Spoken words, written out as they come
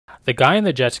The guy in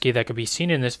the jet ski that could be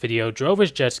seen in this video drove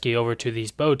his jet ski over to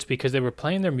these boats because they were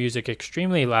playing their music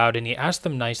extremely loud, and he asked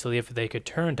them nicely if they could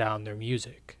turn down their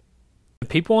music. The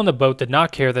people on the boat did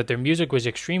not care that their music was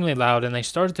extremely loud, and they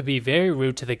started to be very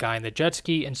rude to the guy in the jet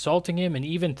ski, insulting him and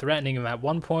even threatening him at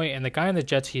one point, and the guy in the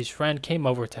jet ski's friend came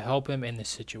over to help him in this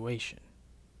situation.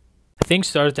 Things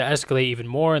started to escalate even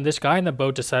more, and this guy in the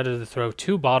boat decided to throw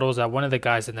 2 bottles at one of the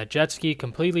guys in the jet ski,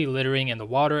 completely littering in the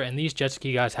water, and these jet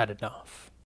ski guys had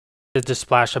enough. To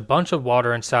splash a bunch of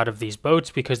water inside of these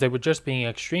boats because they were just being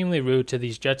extremely rude to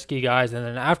these jet ski guys, and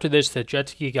then after this the jet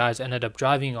ski guys ended up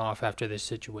driving off after this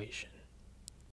situation.